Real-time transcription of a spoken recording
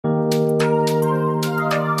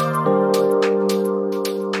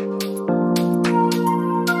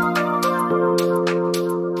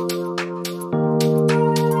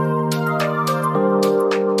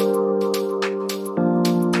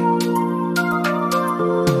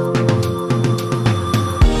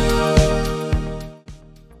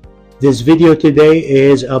This video today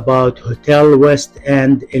is about Hotel West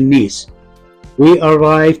End in Nice. We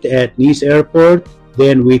arrived at Nice airport,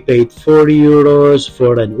 then we paid 40 euros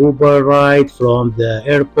for an Uber ride from the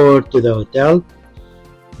airport to the hotel,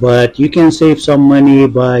 but you can save some money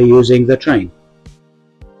by using the train.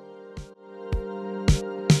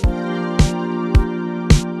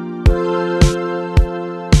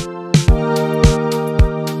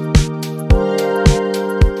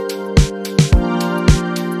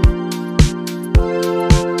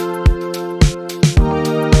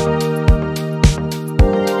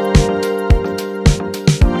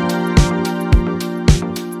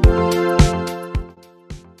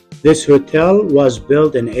 This hotel was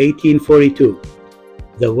built in 1842.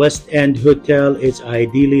 The West End Hotel is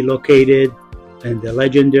ideally located in the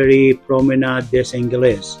legendary Promenade des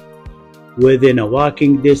Anglais, within a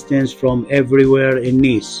walking distance from everywhere in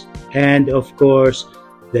Nice. And of course,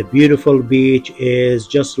 the beautiful beach is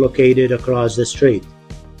just located across the street.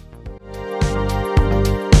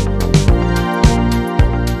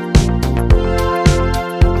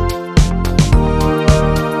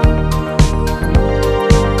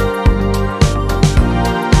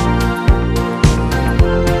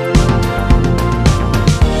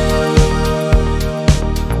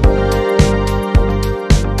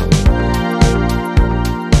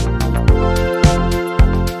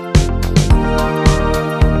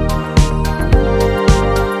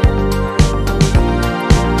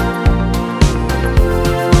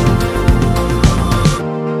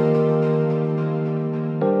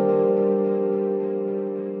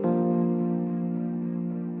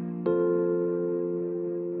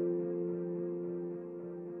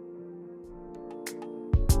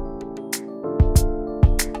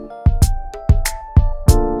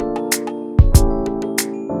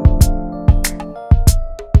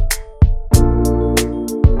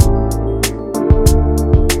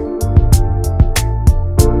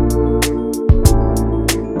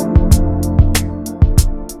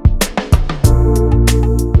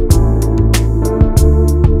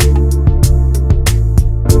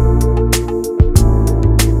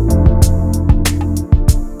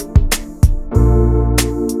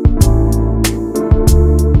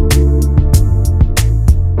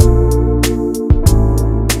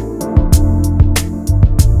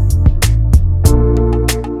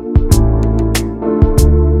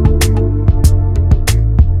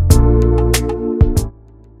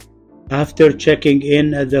 After checking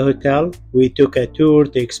in at the hotel, we took a tour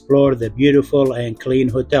to explore the beautiful and clean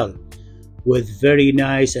hotel with very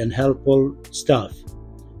nice and helpful staff.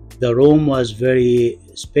 The room was very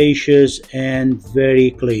spacious and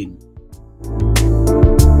very clean.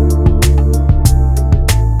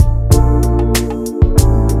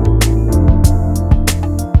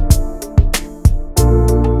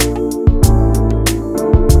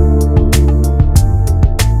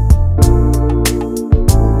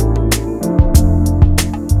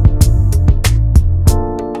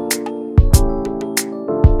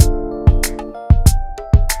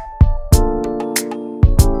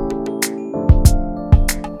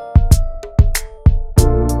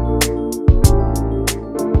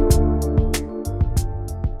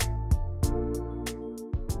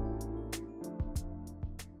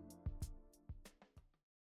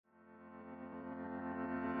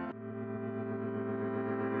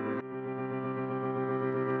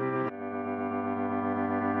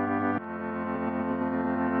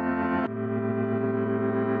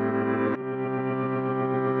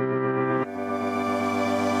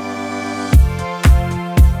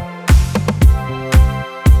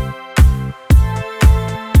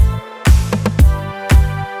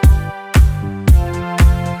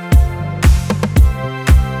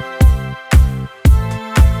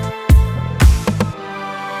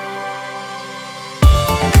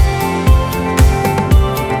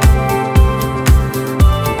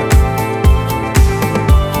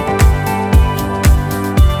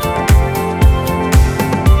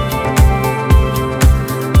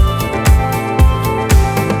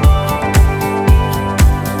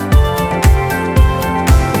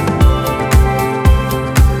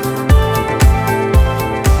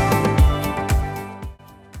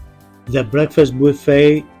 The breakfast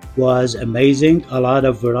buffet was amazing, a lot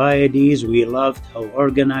of varieties. We loved how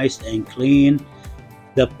organized and clean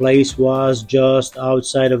the place was, just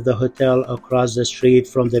outside of the hotel across the street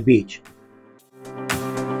from the beach.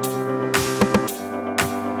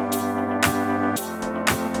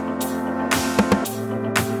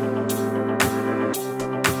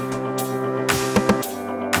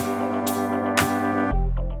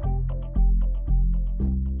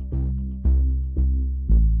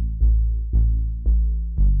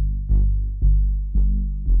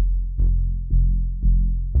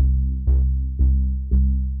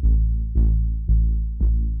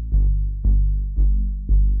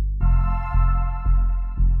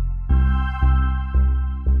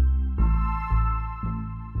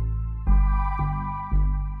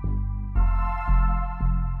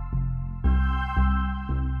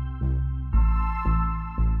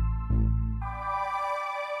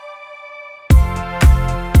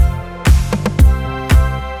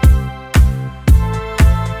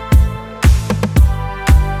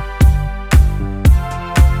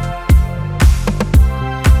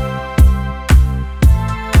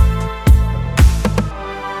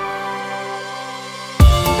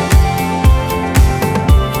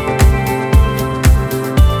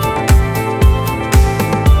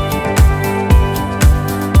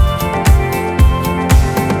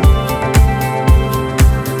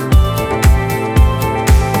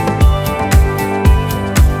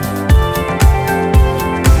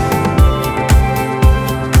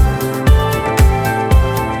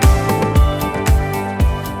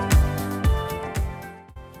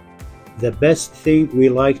 The best thing we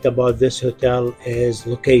liked about this hotel is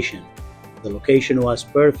location. The location was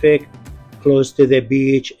perfect, close to the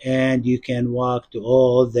beach, and you can walk to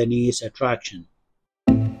all the Nice attractions.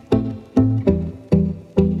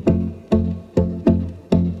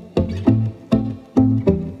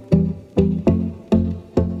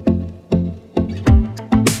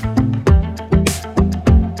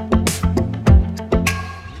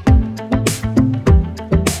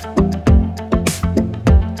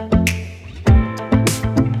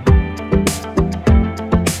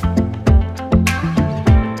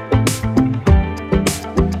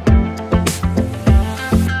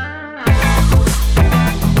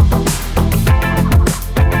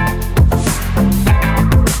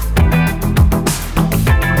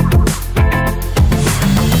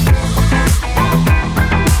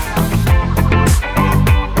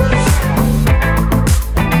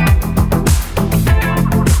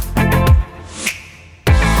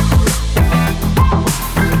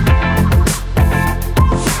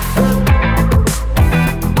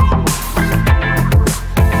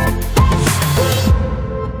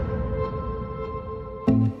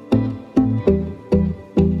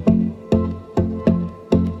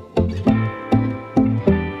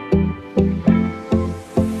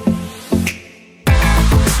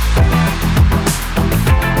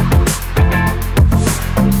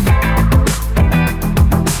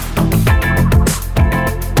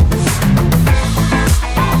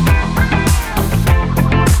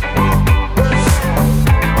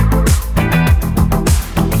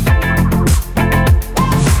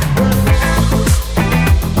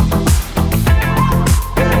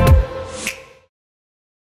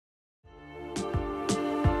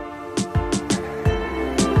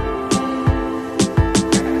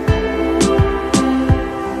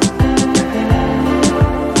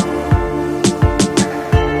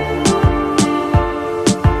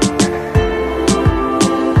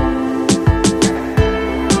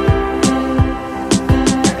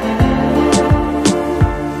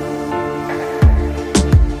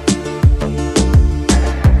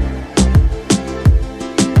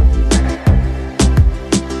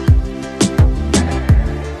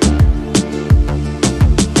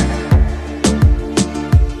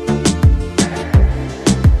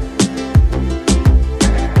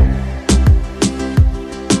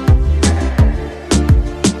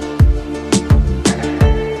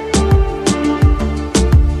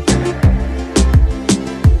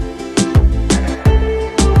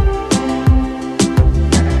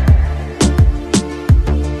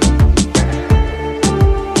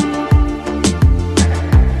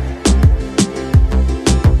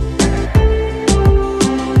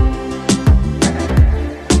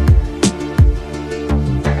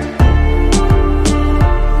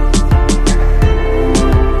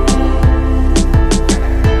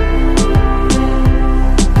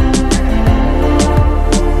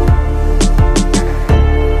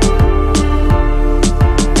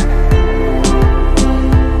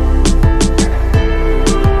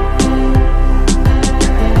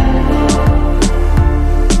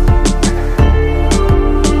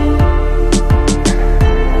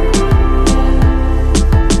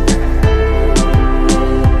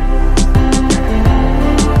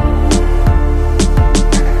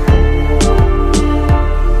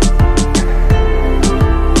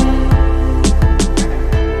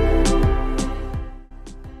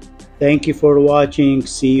 Thank you for watching.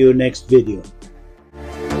 See you next video.